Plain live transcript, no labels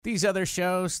These other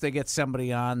shows, they get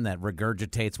somebody on that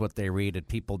regurgitates what they read at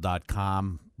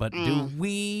people.com. But do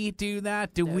we do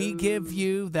that? Do we give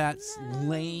you that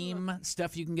lame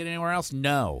stuff you can get anywhere else?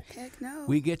 No. Heck no.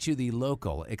 We get you the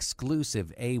local,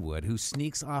 exclusive A-Wood who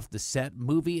sneaks off the set,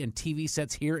 movie and TV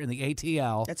sets here in the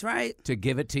ATL. That's right. To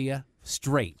give it to you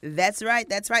straight. That's right.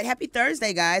 That's right. Happy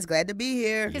Thursday, guys. Glad to be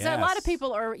here. Because a lot of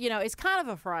people are, it's kind of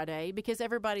a Friday because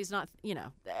everybody's not,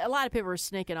 a lot of people are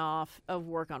sneaking off of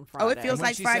work on Friday. Oh, it feels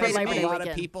like Friday to me. A lot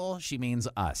of people, she means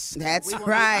us. That's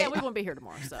right. We won't be here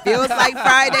tomorrow. So. Feels like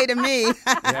Friday to me.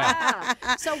 Yeah.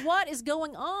 So what is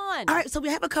going on? All right, so we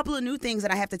have a couple of new things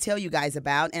that I have to tell you guys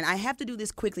about, and I have to do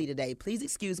this quickly today. Please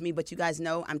excuse me, but you guys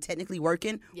know I'm technically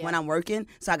working when I'm working,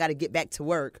 so I got to get back to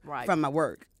work from my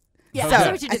work. Yeah, so, I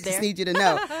see what you did I there. just need you to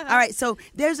know. All right, so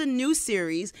there's a new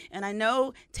series, and I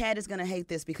know Tad is going to hate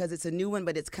this because it's a new one,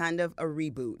 but it's kind of a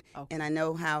reboot. Okay. And I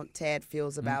know how Tad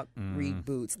feels about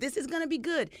reboots. This is going to be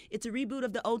good. It's a reboot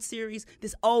of the old series,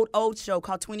 this old show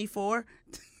called 24.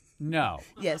 No.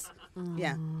 Yes.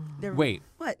 Yeah. Wait.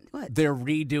 What? They're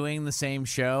redoing the same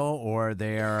show, or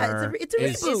they're... It's a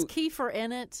reboot. Is Kiefer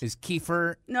in it? Is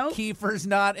Kiefer... No. Kiefer's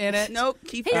not in it? Nope.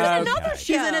 Kiefer. He's in another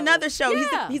show. He's in another show.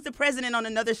 Yeah. He's the president on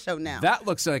another show now. That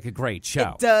looks like a great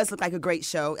show. It does look like a great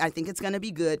show. I think it's going to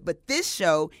be good. But this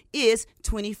show is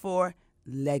 24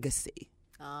 Legacy.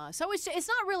 So it's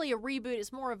not really a reboot.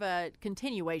 It's more of a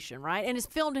continuation, right? And it's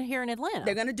filmed here in Atlanta.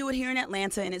 They're going to do it here in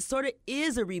Atlanta, and it sort of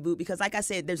is a reboot because, like I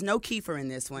said, there's no Kiefer in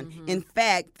this one. Mm-hmm. In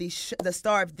fact, the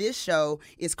star of this show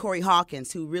is Corey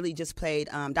Hawkins, who really just played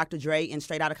Dr. Dre in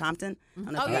Straight Outta Compton.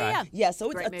 Yeah. Yeah, so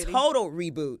it's Great movie. Total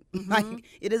reboot. Like,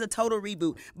 it is a total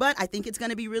reboot. But I think it's going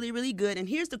to be really, really good. And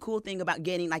here's the cool thing about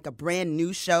getting, like, a brand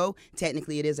new show.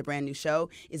 Technically, it is a brand new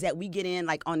show, is that we get in,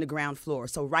 like, on the ground floor.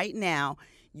 So right now...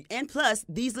 And plus,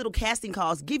 these little casting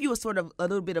calls give you a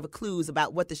little bit of a clues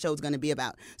about what the show's going to be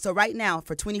about. So right now,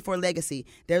 for 24 Legacy,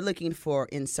 they're looking for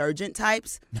insurgent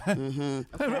types.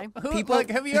 Okay.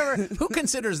 Who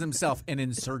considers themselves an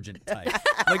insurgent type?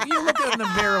 Like, you look in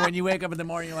the mirror when you wake up in the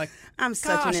morning, you're like, I'm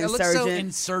such an I insurgent. look so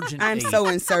insurgent. I'm so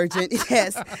insurgent,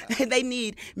 yes. They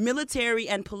need military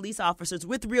and police officers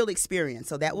with real experience,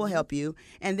 so that will help you.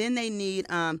 And then they need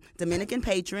Dominican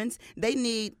patrons. They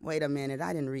need, wait a minute,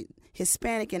 I didn't read,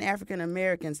 Hispanic and African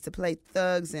Americans to play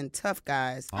thugs and tough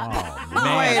guys. Oh,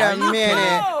 man.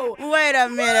 Wait a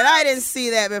minute. I didn't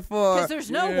see that before. Because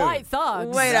there's no white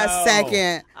thugs. Wait a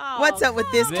second. What's up with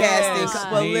this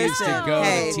casting? Well, needs to go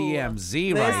to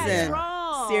TMZ right listen.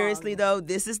 now. Seriously, though,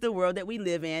 this is the world that we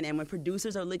live in, and when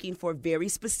producers are looking for very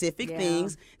specific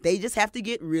things, they just have to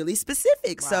get really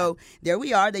specific. Right. So there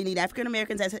we are. They need African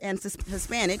Americans and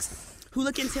Hispanics who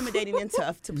look intimidating and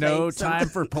tough to play. No time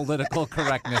for political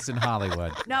correctness in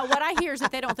Hollywood. No, what I hear is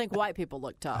that they don't think white people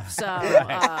look tough. So,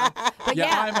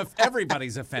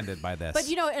 everybody's offended by this. But,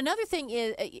 another thing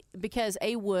is, because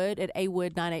A-Wood at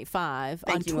A-Wood985 on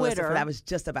Thank you, Twitter. Melissa, I was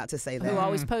just about to say that. Who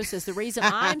always posts this. The reason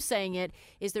I'm saying it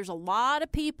is there's a lot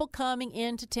of people coming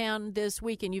into town this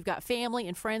weekend. You've got family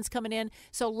and friends coming in.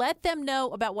 So let them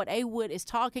know about what A-Wood is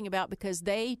talking about because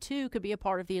they, too, could be a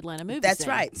part of the Atlanta movie That's scene.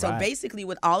 right. So basically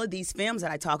with all of these films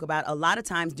that I talk about, a lot of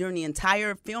times during the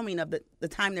entire filming of the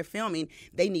time they're filming,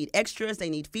 they need extras, they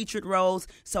need featured roles.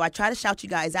 So I try to shout you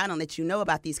guys out and let you know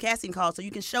about these casting calls so you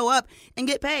can show up and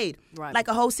get paid. Right. Like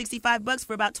a whole $65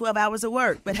 for about 12 hours of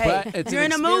work. But hey, you're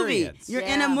in a movie. You're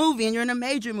in a movie and you're in a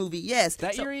major movie, yes.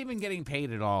 That you're even getting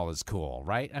paid at all is cool,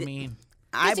 right? I mean...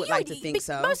 I would like to think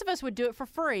so. Most of us would do it for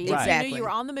free. Right. Exactly. You knew you were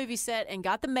on the movie set and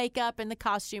got the makeup and the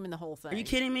costume and the whole thing. Are you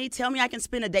kidding me? Tell me I can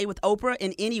spend a day with Oprah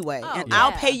in any way, and yeah.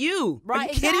 I'll pay you. Right,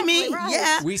 Are you kidding me? Right.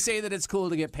 Yeah. We say that it's cool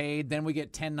to get paid, then we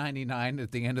get $10.99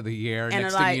 at the end of the year. And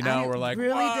next thing you know, we're like,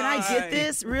 really? why? Did I get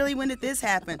this? Really? When did this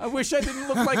happen? I wish I didn't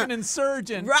look like an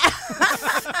insurgent. Right.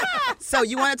 So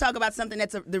you want to talk about something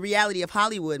that's the reality of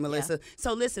Hollywood, Melissa. Yeah.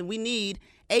 So listen, we need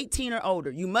 18 or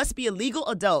older. You must be a legal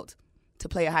adult to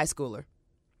play a high schooler.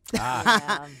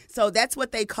 So that's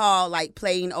what they call like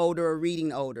playing older or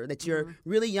reading older, that you're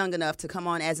really young enough to come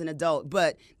on as an adult,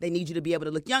 but they need you to be able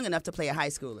to look young enough to play a high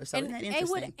schooler. So isn't that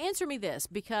interesting? Answer me this,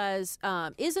 because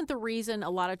isn't the reason a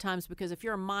lot of times because if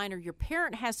you're a minor, your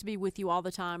parent has to be with you all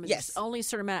the time. And there's only a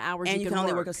certain amount of hours and you can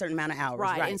only work a certain amount of hours.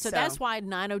 Right. And so that's why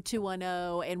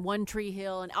 90210 and One Tree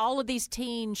Hill and all of these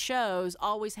teen shows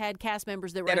always had cast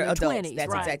members that were in their adults. 20s.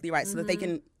 That's exactly right. So that they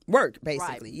can work,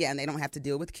 basically. Right. Yeah, and they don't have to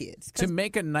deal with kids. To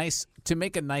make a nice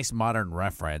modern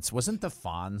reference, wasn't the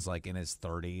Fonz like in his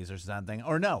 30s or something?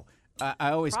 Or no,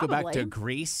 I always go back to Probably.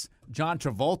 Grease. John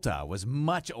Travolta was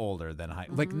much older than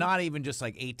like not even just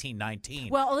like 18, 19.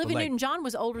 Well, but, Olivia like, Newton-John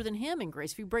was older than him in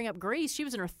Grease. If you bring up Grease, she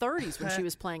was in her 30s when she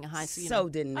was playing a high school. So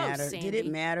didn't matter. Did it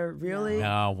matter? Really?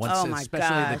 No, once, Oh, my especially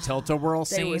gosh. the tilt-a-whirl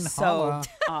They scene. were so holla.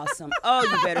 awesome. Oh,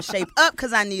 you better shape up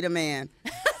because I need a man.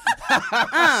 And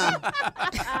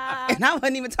I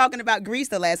wasn't even talking about Grease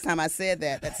the last time I said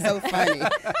that. That's so funny.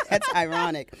 That's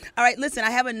ironic. All right, listen,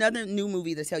 I have another new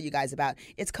movie to tell you guys about.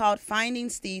 It's called Finding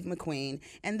Steve McQueen.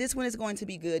 And this one is going to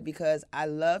be good because I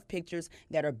love pictures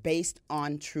that are based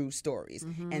on true stories.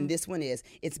 And this one is.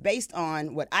 It's based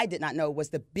on what I did not know was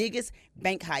the biggest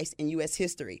bank heist in U.S.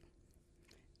 history.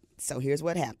 So here's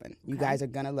what happened. You guys are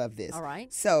going to love this. All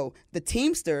right. So the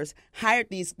Teamsters hired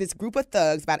this group of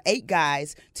thugs, about 8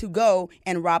 guys, to go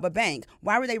and rob a bank.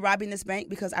 Why were they robbing this bank?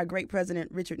 Because our great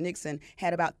president, Richard Nixon,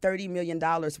 had about $30 million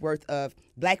worth of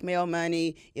blackmail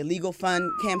money, illegal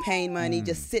fund campaign money,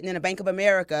 just sitting in a Bank of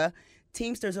America.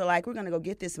 Teamsters are like, we're going to go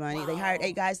get this money. Wow. They hired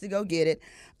 8 guys to go get it.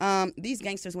 These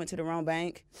gangsters went to the wrong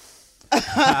bank. They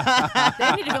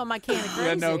need to go on my can of crazy.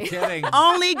 Yeah, no kidding.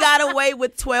 Only got away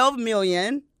with $12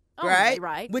 million. Oh,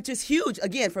 Right? Which is huge.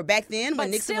 Again, for back then, But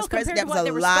when Nixon still, was president, that compared was to a what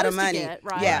they were lot of supposed to money. get,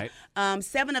 right. Yeah. Right.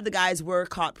 7 of the guys were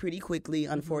caught pretty quickly,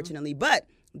 unfortunately. But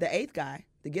the 8th guy,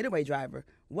 the getaway driver,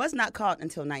 was not caught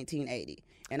until 1980.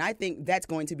 And I think that's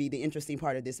going to be the interesting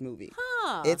part of this movie.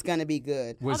 Huh. It's going to be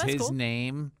good. Was that's his cool.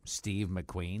 name Steve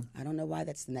McQueen? I don't know why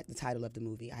that's the title of the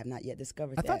movie. I have not yet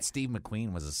discovered I that. thought Steve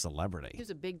McQueen was a celebrity. He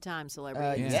was a big-time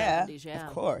celebrity in the yeah, 70s, yeah.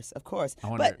 of course. I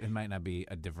wonder But it might not be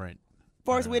a different.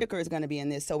 Forrest Whitaker is going to be in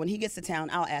this, so when he gets to town,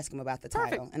 I'll ask him about the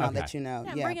title, and I'll Okay. let you know.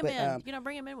 Yeah, bring him in.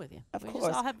 Bring him in with you. Of We course.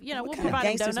 Just all have, What we'll kind of provide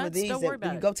him gangsters donuts. were these Don't that worry when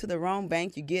about you it. go to the wrong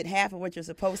bank, you get half of what you're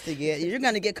supposed to get. You're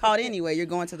going to get caught anyway. You're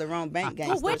going to the wrong bank, Well,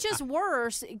 gangsters. which is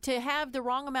worse, to have the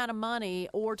wrong amount of money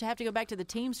or to have to go back to the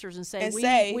Teamsters and say,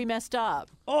 we messed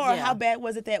up? Or Yeah. how bad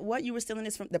was it that you were stealing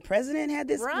this from the president had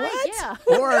this? Right, What? yeah.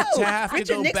 Who Or knew? to have to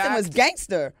Richard go Nixon back was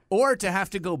gangster. Or to have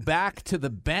to go back to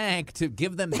the bank to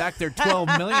give them back their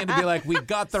 $12 million to be like, we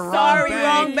got the Sorry, wrong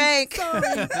wrong bank.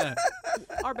 bank. Sorry.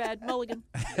 Our bad. Mulligan.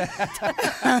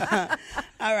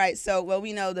 All right, so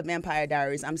we know the Vampire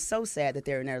Diaries. I'm so sad that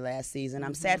they're in their last season.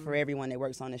 I'm sad for everyone that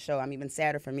works on the show. I'm even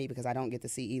sadder for me because I don't get to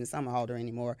see Ethan Somerhalder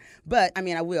anymore. But I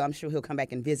mean, I will. I'm sure he'll come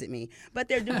back and visit me. But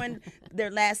they're doing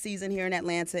their last season here in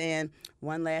Atlanta, and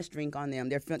one last drink on them.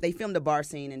 They filmed a bar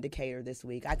scene in Decatur this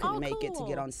week. I couldn't make it to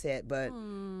get on set, but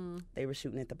they were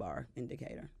shooting at the bar in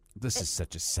Decatur. This is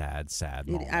such a sad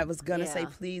moment. I was gonna say, Yeah.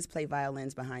 please play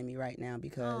violins behind me right now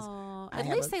because At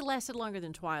least they lasted longer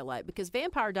than Twilight because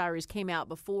Vampire Diaries came out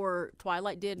before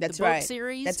Twilight did That's the book right.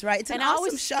 series. That's right. It's an I awesome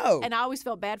always, show. And I always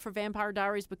felt bad for Vampire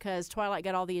Diaries because Twilight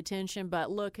got all the attention,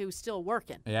 but look who's still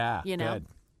working. Yeah, You know? good.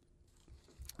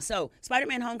 So,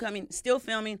 Spider-Man Homecoming, still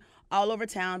filming all over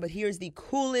town, but here's the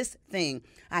coolest thing.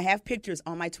 I have pictures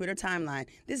on my Twitter timeline.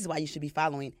 This is why you should be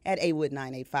following at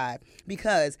awood985,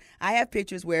 because I have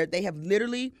pictures where they have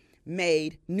literally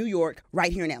made New York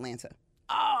right here in Atlanta.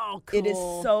 Oh, cool. It is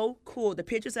so cool. The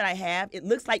pictures that I have, it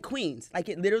looks like Queens. Like,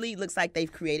 it literally looks like they've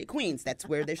created Queens. That's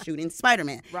where they're shooting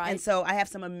Spider-Man. Right. And so I have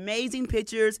some amazing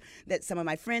pictures that some of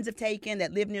my friends have taken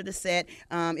that live near the set.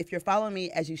 If you're following me,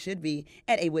 as you should be,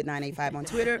 at awood985 on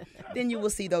Twitter, then you will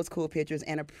see those cool pictures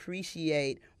and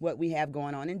appreciate what we have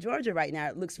going on in Georgia right now.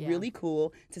 It looks really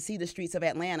cool to see the streets of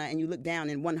Atlanta, and you look down,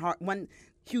 and one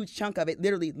huge chunk of it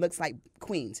literally looks like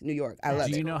Queens, New York. I love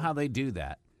it. Do you know how they do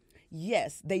that?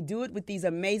 Yes, they do it with these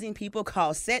amazing people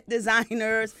called set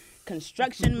designers,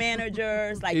 construction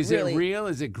managers. Like, Is really. it real?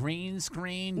 Is it green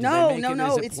screen? Do No, they make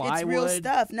no. Is it It's real plywood?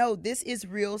 stuff. No, this is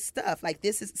real stuff. Like,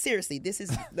 this is seriously. This is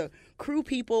the crew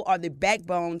people are the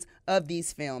backbones of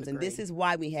these films, and this is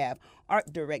why we have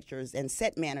art directors and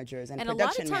set managers and a lot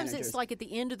production of times managers. it's like at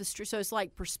the end of the street, so it's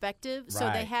like perspective. So they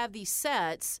Right. have these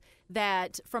sets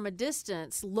that from a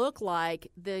distance look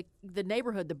like the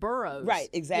neighborhood, the boroughs. Right,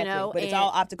 exactly. You know, but it's and-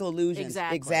 all optical illusions.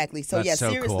 Exactly. So That's yeah,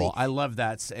 so seriously. cool. I love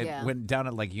that. Yeah. When down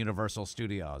at like Universal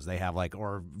Studios, they have like,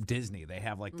 or Disney, they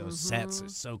have like those sets.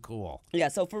 It's so cool. Yeah,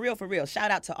 so for real.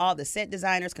 Shout out to all the set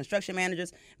designers, construction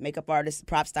managers, makeup artists,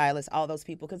 prop stylists, all those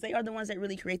people, because they are the ones that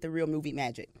really create the real movie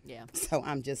magic. Yeah. So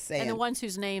I'm just saying. And the ones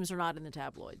whose names are not in the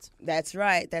tabloids. That's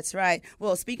right. That's right.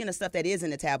 Well, speaking of stuff that is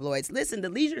in the tabloids, listen, The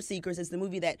Leisure Seekers is the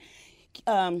movie that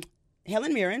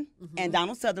Helen Mirren and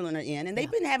Donald Sutherland are in, and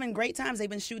they've been having great times. They've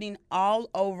been shooting all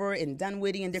over in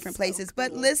Dunwoody and different places.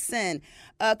 But listen,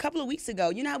 a couple of weeks ago,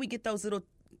 you know how we get those little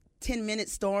 10-minute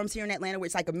storms here in Atlanta where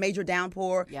it's like a major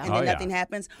downpour Yeah. and then nothing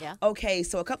happens? Yeah. Okay,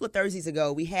 so a couple of Thursdays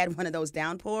ago, we had one of those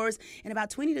downpours, and about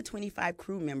 20 to 25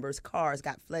 crew members' cars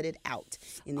got flooded out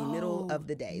in the middle of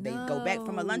the day. They go back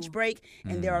from a lunch break,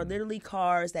 and there are literally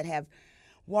cars that have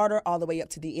water all the way up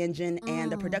to the engine,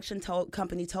 and the production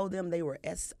company told them they were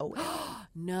SOL.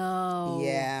 No.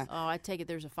 Yeah. Oh, I take it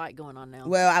there's a fight going on now.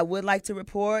 Well, I would like to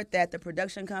report that the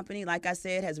production company, like I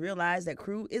said, has realized that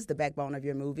crew is the backbone of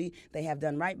your movie. They have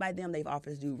done right by them. They've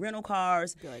offered to do rental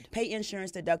cars, pay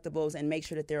insurance deductibles, and make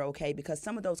sure that they're okay because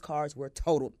some of those cars were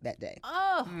totaled that day.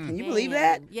 Oh, Can you believe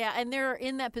that? Yeah, and they're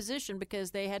in that position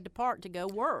because they had to part to go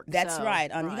work. That's so, right.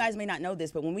 You guys may not know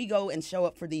this, but when we go and show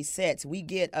up for these sets, we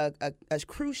get a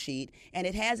crew sheet, and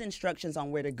it has instructions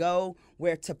on where to go,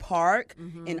 where to park,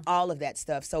 and all of that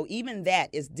stuff. So even that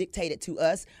is dictated to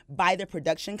us by the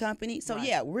production company. So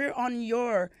yeah, we're on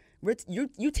your.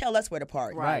 You tell us where to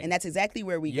park, Right. and that's exactly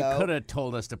where we go. You could have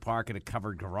told us to park at a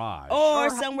covered garage. Or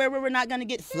somewhere where we're not going to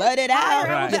get flooded out.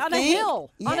 Right. You on a think?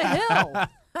 hill. On a Yeah. hill.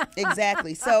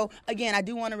 Exactly. So, again, I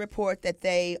do want to report that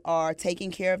they are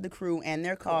taking care of the crew and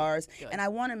their cars. And I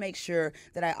want to make sure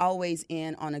that I always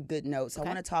end on a good note. So I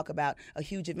want to talk about a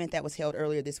huge event that was held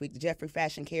earlier this week, the Jeffrey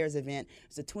Fashion Cares event.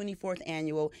 It's the 24th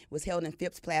annual. It was held in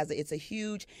Phipps Plaza. It's a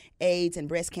huge AIDS and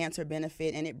breast cancer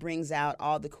benefit, and it brings out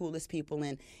all the coolest people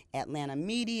in Atlanta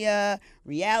media,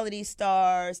 reality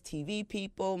stars, TV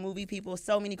people, movie people.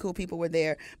 So many cool people were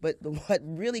there. But what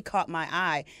really caught my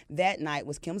eye that night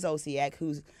was Kim Zolciak,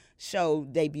 whose show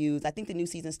debuts. I think the new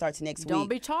season starts next week. Don't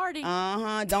be tardy.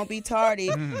 Don't be tardy.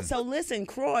 So listen,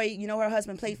 Croy, you know her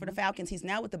husband played for the Falcons. He's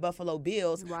now with the Buffalo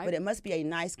Bills. Right. But it must be a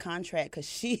nice contract because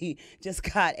she just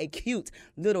got a cute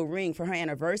little ring for her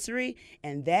anniversary,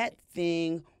 and that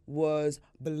thing was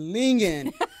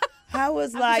blinging. I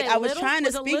was like, I was trying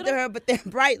to speak to her, but that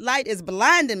bright light is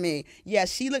blinding me. Yeah,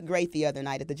 she looked great the other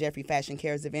night at the Jeffrey Fashion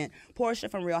Cares event. Portia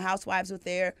from Real Housewives was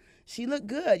there. She looked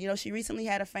good. You know, she recently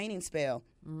had a fainting spell.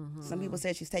 Some people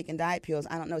said she's taking diet pills.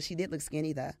 I don't know. She did look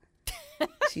skinny, though.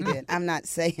 She did. I'm not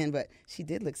saying, but she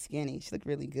did look skinny. She looked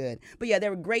really good. But yeah, there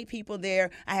were great people there.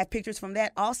 I have pictures from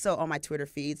that also on my Twitter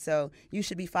feed, so you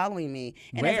should be following me.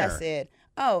 And Where? as I said,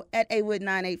 at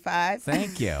Awood985.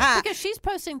 Thank you. Because she's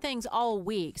posting things all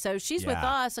week. So she's with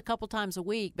Yeah. us a couple times a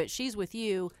week, but she's with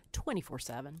you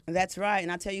 24/7. That's right.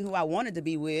 And I'll tell you who I wanted to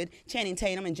be with, Channing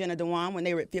Tatum and Jenna Dewan, when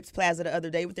they were at Phipps Plaza the other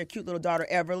day with their cute little daughter,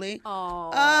 Everly.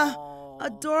 Oh.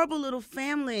 Adorable little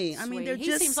family. I mean, Sweet. they're He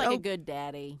just seems like a good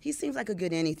daddy. He seems like a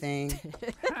good anything.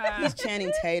 He's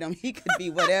Channing Tatum. He could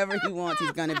be whatever he wants.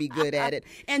 He's going to be good at it.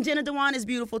 And Jenna Dewan is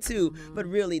beautiful, too. But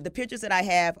really, the pictures that I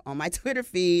have on my Twitter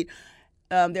feed,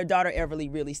 their daughter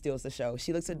Everly really steals the show.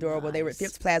 She looks adorable. Nice. They were at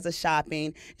Phipps Plaza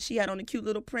shopping. She had on a cute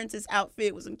little princess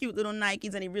outfit with some cute little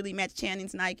Nikes, and it really matched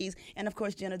Channing's Nikes. And, of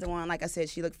course, Jenna Dewan, like I said,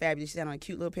 she looked fabulous. She had on a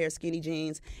cute little pair of skinny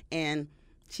jeans, and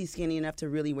she's skinny enough to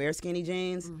really wear skinny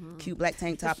jeans. Cute black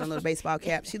tank top and a little baseball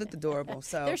cap. She looked adorable.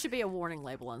 So There should be a warning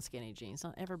label on skinny jeans.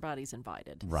 Not everybody's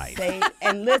invited. Right.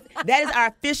 and listen, that is our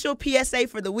official PSA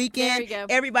for the weekend. There you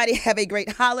go. Everybody have a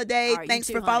great holiday. All right, you Thanks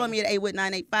too, for following honey. me at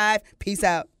Awood985. Peace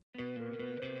out.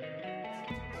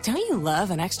 Don't you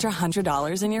love an extra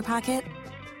 $100 in your pocket?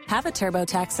 Have a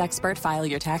TurboTax expert file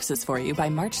your taxes for you by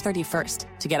March 31st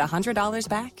to get $100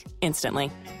 back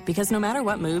instantly. Because no matter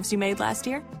what moves you made last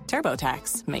year,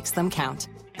 TurboTax makes them count.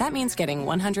 That means getting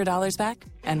 $100 back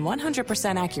and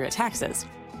 100% accurate taxes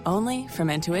only from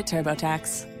Intuit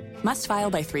TurboTax. Must file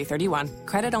by 3/31.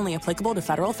 Credit only applicable to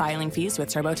federal filing fees with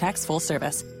TurboTax full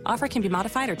service. Offer can be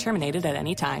modified or terminated at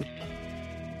any time.